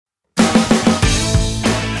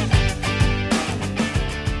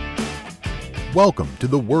Welcome to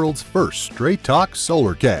the world's first Straight Talk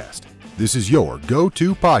Solarcast. This is your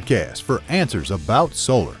go-to podcast for answers about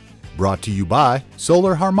solar. Brought to you by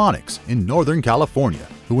Solar Harmonics in Northern California,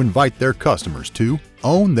 who invite their customers to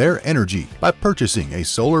own their energy by purchasing a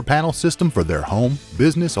solar panel system for their home,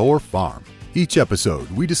 business, or farm. Each episode,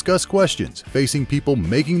 we discuss questions facing people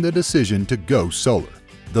making the decision to go solar.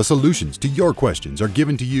 The solutions to your questions are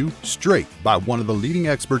given to you straight by one of the leading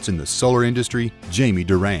experts in the solar industry, Jamie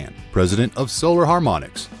Duran, president of Solar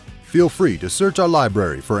Harmonics. Feel free to search our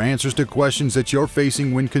library for answers to questions that you're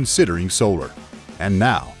facing when considering solar. And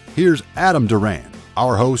now, here's Adam Duran,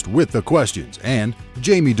 our host with the questions, and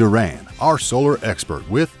Jamie Duran, our solar expert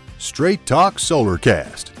with Straight Talk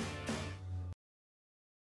Solarcast.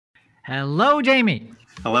 Hello, Jamie.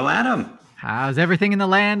 Hello, Adam. How's everything in the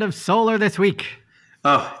land of solar this week?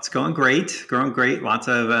 Oh, it's going great. Lots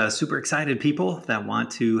of super excited people that want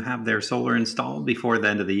to have their solar installed before the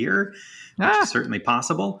end of the year, which is certainly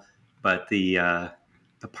possible. But the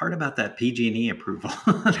part about that PG&E approval,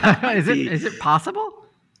 is it possible?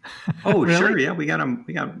 Oh, Really? Sure. Yeah, we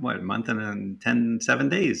got what, a month and 7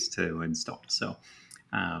 days to install. So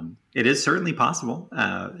it is certainly possible.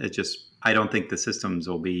 I don't think the systems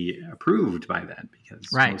will be approved by then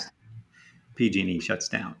because most PG&E shuts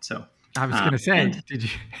down. So. I was going to say,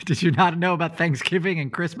 did you not know about Thanksgiving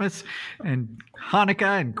and Christmas and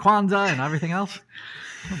Hanukkah and Kwanzaa and everything else?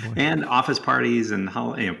 Oh, and office parties and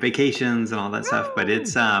vacations and all that stuff, but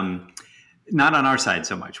it's not on our side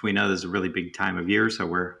so much. We know there's a really big time of year, so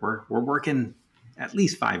we're working at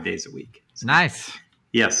least 5 days a week. So, nice.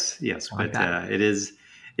 Yes, but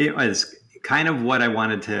it was kind of what I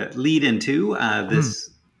wanted to lead into.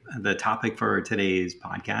 The topic for today's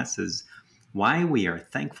podcast is why we are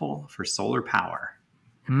thankful for solar power.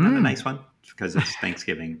 Not a nice one because it's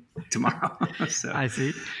Thanksgiving tomorrow. So, I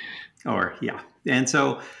see. And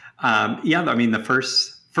so, the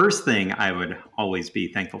first thing I would always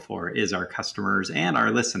be thankful for is our customers and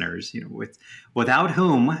our listeners, without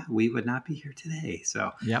whom we would not be here today.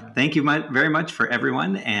 So Thank you very much for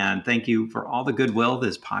everyone. And thank you for all the goodwill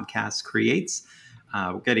this podcast creates.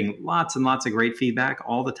 We're getting lots and lots of great feedback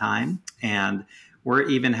all the time. And we're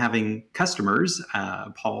even having customers,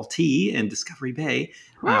 Paul T. in Discovery Bay,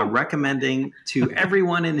 recommending to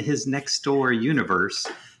everyone in his next door universe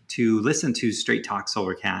to listen to Straight Talk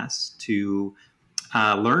Solarcast to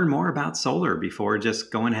learn more about solar before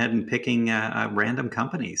just going ahead and picking a random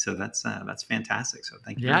company. So that's fantastic. So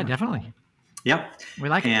thank you. Yeah, definitely. Yep. We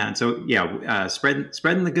like it. And so,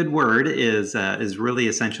 spreading the good word is really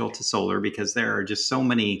essential to solar because there are just so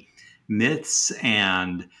many myths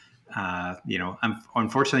and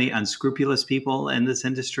unfortunately, unscrupulous people in this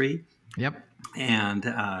industry. Yep. And,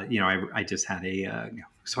 I just had a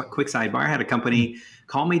quick sidebar. I had a company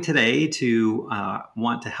call me today to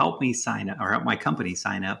want to help me sign up or help my company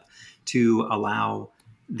sign up to allow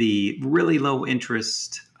the really low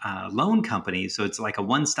interest loan companies. So it's like a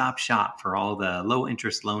one-stop shop for all the low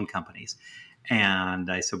interest loan companies. And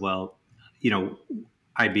I said, well,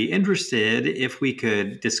 I'd be interested if we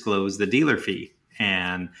could disclose the dealer fee.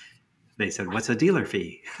 And they said, what's a dealer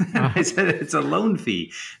fee? I said, it's a loan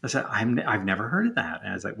fee. I said, I've never heard of that.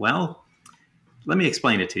 And I was like, well, let me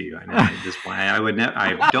explain it to you.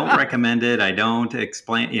 I don't recommend it. I don't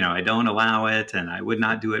explain, I don't allow it, and I would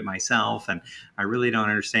not do it myself. And I really don't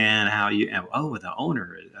understand how the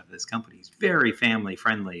owner of this company is very family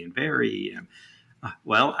friendly and very,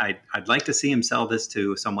 I'd like to see him sell this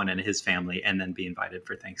to someone in his family and then be invited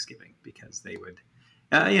for Thanksgiving because they would.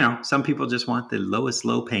 Some people just want the lowest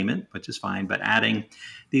low payment, which is fine. But adding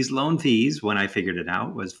these loan fees, when I figured it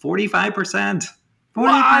out, was 45%.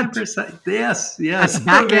 45%. Yes. That's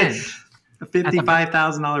back end. A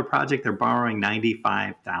 $55,000 project. They're borrowing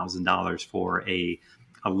 $95,000 for a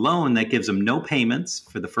loan that gives them no payments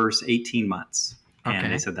for the first 18 months. Okay.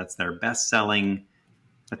 And they said that's their best selling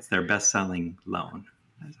loan.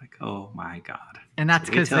 I was like, oh my God. And that's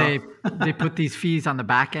because they put these fees on the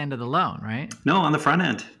back end of the loan, right? No, on the front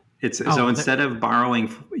end. Instead of borrowing,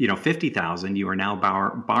 $50,000, you are now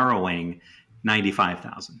borrowing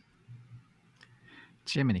 $95,000.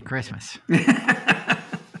 Jiminy Christmas.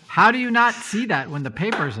 How do you not see that when the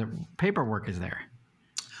paperwork is there?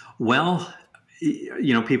 Well,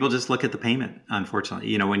 people just look at the payment,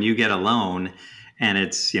 unfortunately. When you get a loan and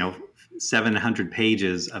it's, 700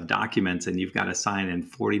 pages of documents and you've got to sign in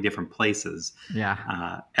 40 different places.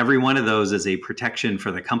 Yeah. Every one of those is a protection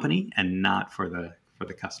for the company and not for the for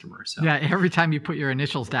the customer. So yeah, every time you put your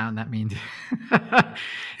initials down, that means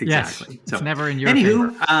exactly. Yes, So, it's never in your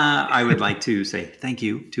favor. I would like to say thank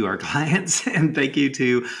you to our clients and thank you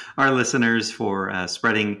to our listeners for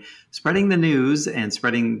spreading the news and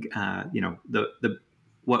spreading the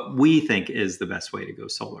what we think is the best way to go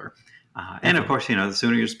solar. And of course, the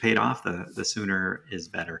sooner it's paid off, the sooner is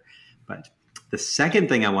better. But the second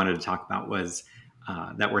thing I wanted to talk about was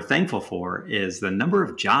that we're thankful for is the number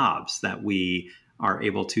of jobs that we are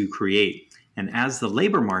able to create. And as the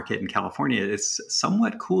labor market in California is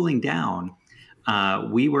somewhat cooling down,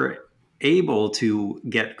 we were able to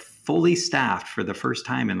get fully staffed for the first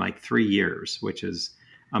time in like 3 years, which is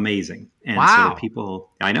amazing. And wow. So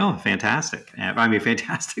people, I know, fantastic. I mean,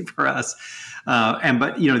 fantastic for us.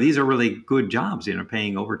 But these are really good jobs,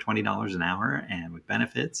 paying over $20 an hour and with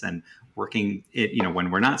benefits and working it,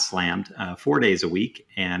 when we're not slammed 4 days a week.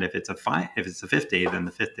 And if it's a fifth day, then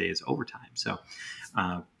the fifth day is overtime. So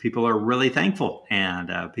people are really thankful,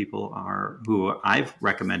 and people who I've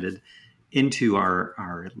recommended into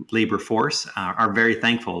our labor force are very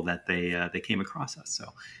thankful that they came across us. So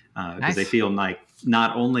because they feel like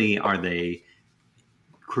not only are they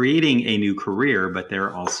creating a new career, but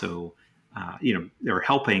they're also they're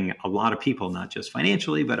helping a lot of people, not just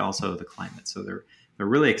financially, but also the climate. So they're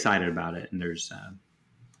really excited about it, and there's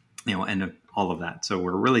and all of that. So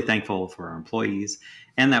we're really thankful for our employees,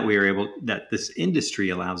 and that that this industry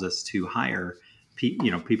allows us to hire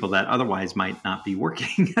people that otherwise might not be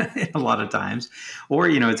working a lot of times, or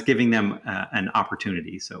it's giving them an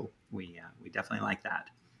opportunity. So we definitely like that.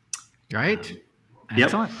 Right.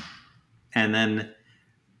 Excellent. Yep. And then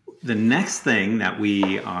the next thing that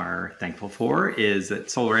we are thankful for is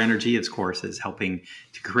that solar energy, of course, is helping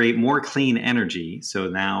to create more clean energy. So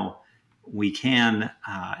now we can,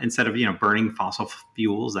 instead of burning fossil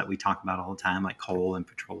fuels that we talk about all the time, like coal and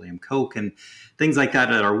petroleum coke and things like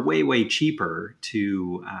that are way, way cheaper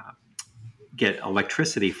to get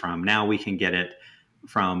electricity from. Now we can get it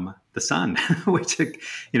from the sun, which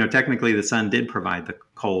technically the sun did provide the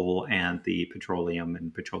coal and the petroleum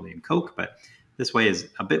and petroleum coke, but this way is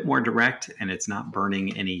a bit more direct, and it's not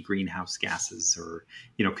burning any greenhouse gases or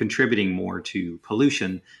contributing more to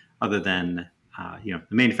pollution other than the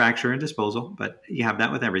manufacture and disposal. But you have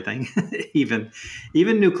that with everything. even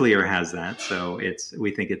nuclear has that. So we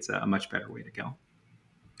think it's a much better way to go.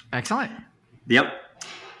 Excellent. Yep.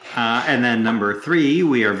 And then number 3,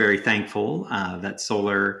 we are very thankful that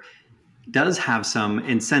solar does have some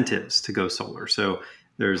incentives to go solar. So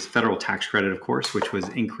there's federal tax credit, of course, which was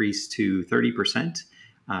increased to 30%.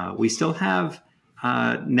 We still have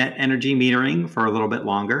net energy metering for a little bit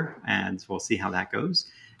longer, and we'll see how that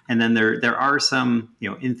goes. And then there are some,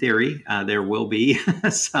 in theory, there will be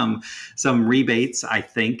some rebates, I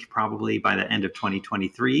think, probably by the end of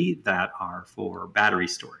 2023 that are for battery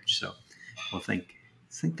storage. So we'll think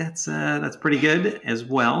that's pretty good as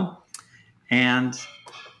well. And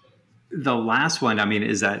the last one,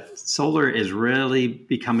 is that solar is really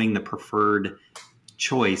becoming the preferred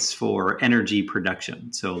choice for energy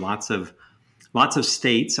production. So lots of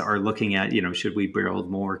states are looking at, should we build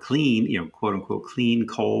more clean, quote unquote, clean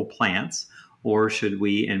coal plants, or should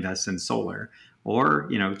we invest in solar? Or,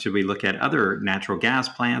 should we look at other natural gas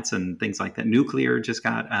plants and things like that? Nuclear just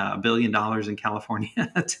got $1 billion in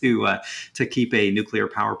California to keep a nuclear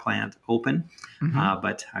power plant open. Mm-hmm.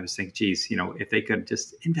 But I was thinking, geez, if they could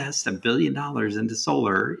just invest $1 billion into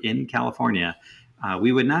solar in California,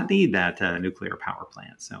 we would not need that nuclear power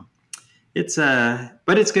plant. So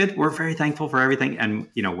but it's good. We're very thankful for everything. And,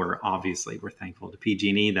 we're thankful to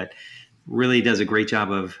PG&E that really does a great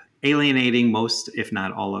job of alienating most, if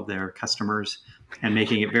not all, of their customers and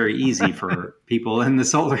making it very easy for people in the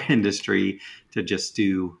solar industry to just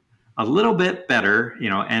do a little bit better,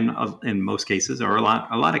 and in most cases, or a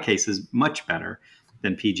lot of cases, much better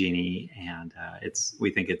than PG&E. And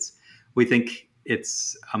we think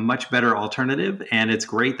it's a much better alternative, and it's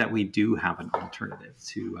great that we do have an alternative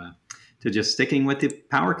to just sticking with the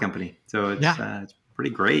power company. So it's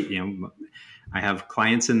pretty great. I have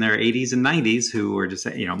clients in their 80s and 90s who are just,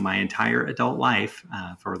 my entire adult life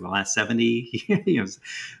for the last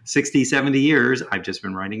 60, 70 years, I've just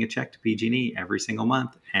been writing a check to PG&E every single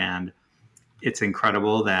month. And it's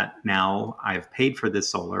incredible that now I've paid for this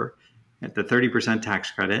solar at the 30%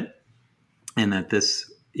 tax credit, and that this,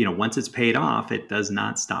 once it's paid off, it does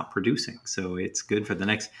not stop producing. So it's good for the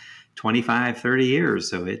next 25, 30 years.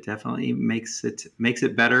 So it definitely makes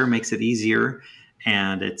it better, makes it easier.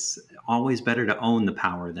 And it's always better to own the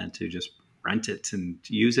power than to just rent it and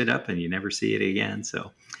use it up and you never see it again.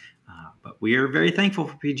 So but we are very thankful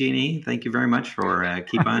for PG&E. Thank you very much for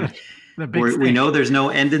keep on. We know there's no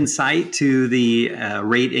end in sight to the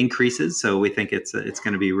rate increases, so we think it's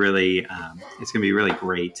going to be really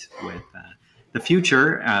great with the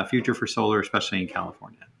future for solar, especially in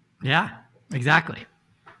California. Yeah, exactly.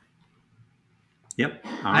 Yep.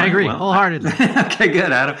 I agree wholeheartedly. Okay,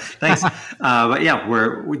 good, Adam. Thanks. But yeah,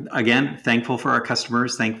 we're again thankful for our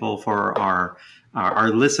customers, thankful for our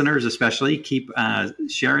listeners, especially. Keep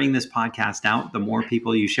sharing this podcast out. The more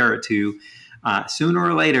people you share it to, sooner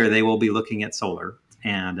or later they will be looking at solar,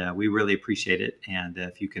 and we really appreciate it. And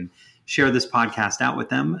if you can share this podcast out with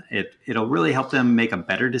them, it'll really help them make a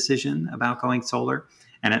better decision about going solar,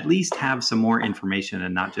 and at least have some more information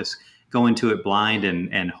and not just go into it blind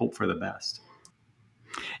and hope for the best.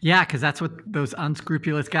 Yeah, because that's what those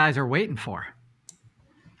unscrupulous guys are waiting for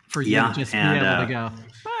you to just be able to go,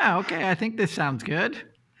 oh, okay, I think this sounds good.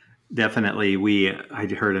 Definitely. I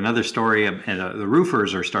heard another story of the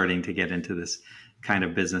roofers are starting to get into this kind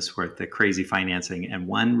of business with the crazy financing. And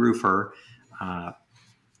one roofer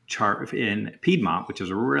in Piedmont, which is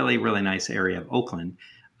a really, really nice area of Oakland,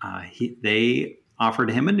 they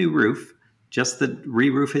offered him a new roof just to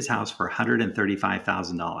re-roof his house for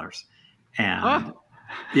 $135,000. And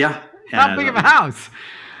yeah. Not big of a house.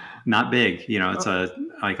 Not big. It's a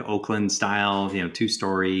like Oakland style,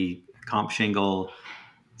 2-story comp shingle.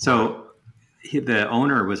 So the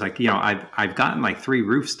owner was like, I've gotten like 3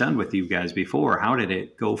 roofs done with you guys before. How did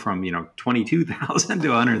it go from, $22,000 to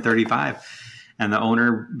 $135,000? And the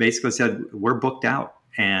owner basically said, we're booked out.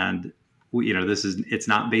 And it's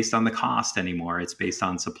not based on the cost anymore. It's based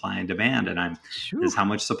on supply and demand. And this is how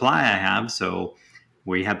much supply I have. So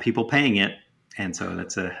we have people paying it. And so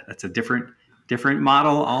that's a different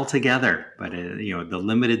model altogether, but the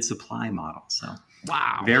limited supply model. So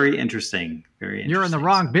wow, very interesting. You're in the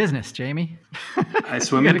wrong business, Jamie.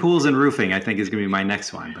 Swimming pools and roofing, I think, is going to be my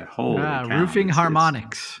next one. But holy cow, roofing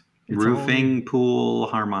harmonics. Roofing pool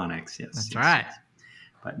harmonics. Yes, that's right. Yes.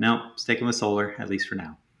 But no, sticking with solar at least for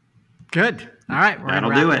now. Good. All right, we're that'll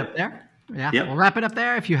gonna do wrap it up there. Yeah, yep. We'll wrap it up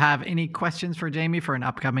there. If you have any questions for Jamie for an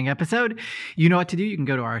upcoming episode, you know what to do. You can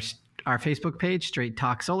go to our Facebook page, Straight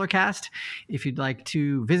Talk Solarcast. If you'd like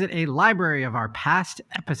to visit a library of our past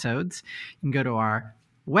episodes, you can go to our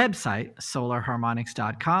website,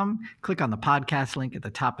 solarharmonics.com. Click on the podcast link at the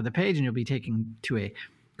top of the page, and you'll be taken to a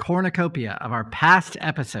cornucopia of our past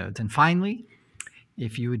episodes. And finally,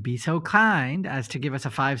 if you would be so kind as to give us a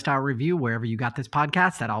 5-star review wherever you got this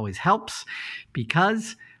podcast, that always helps,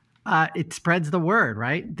 because it spreads the word,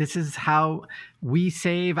 right? This is how we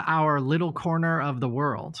save our little corner of the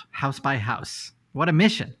world, house by house. What a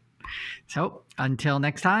mission. So until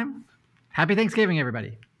next time, happy Thanksgiving,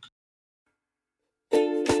 everybody.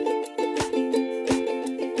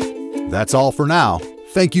 That's all for now.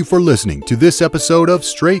 Thank you for listening to this episode of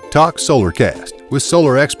Straight Talk Solarcast with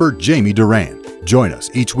solar expert Jamie Duran. Join us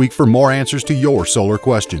each week for more answers to your solar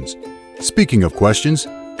questions. Speaking of questions,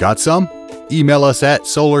 got some? Email us at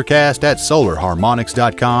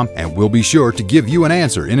solarcast@solarharmonics.com, and we'll be sure to give you an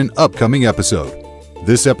answer in an upcoming episode.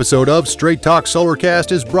 This episode of Straight Talk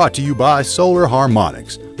Solarcast is brought to you by Solar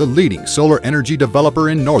Harmonics, the leading solar energy developer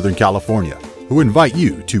in Northern California, who invite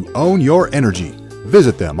you to own your energy.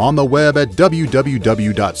 Visit them on the web at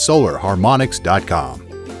www.solarharmonics.com.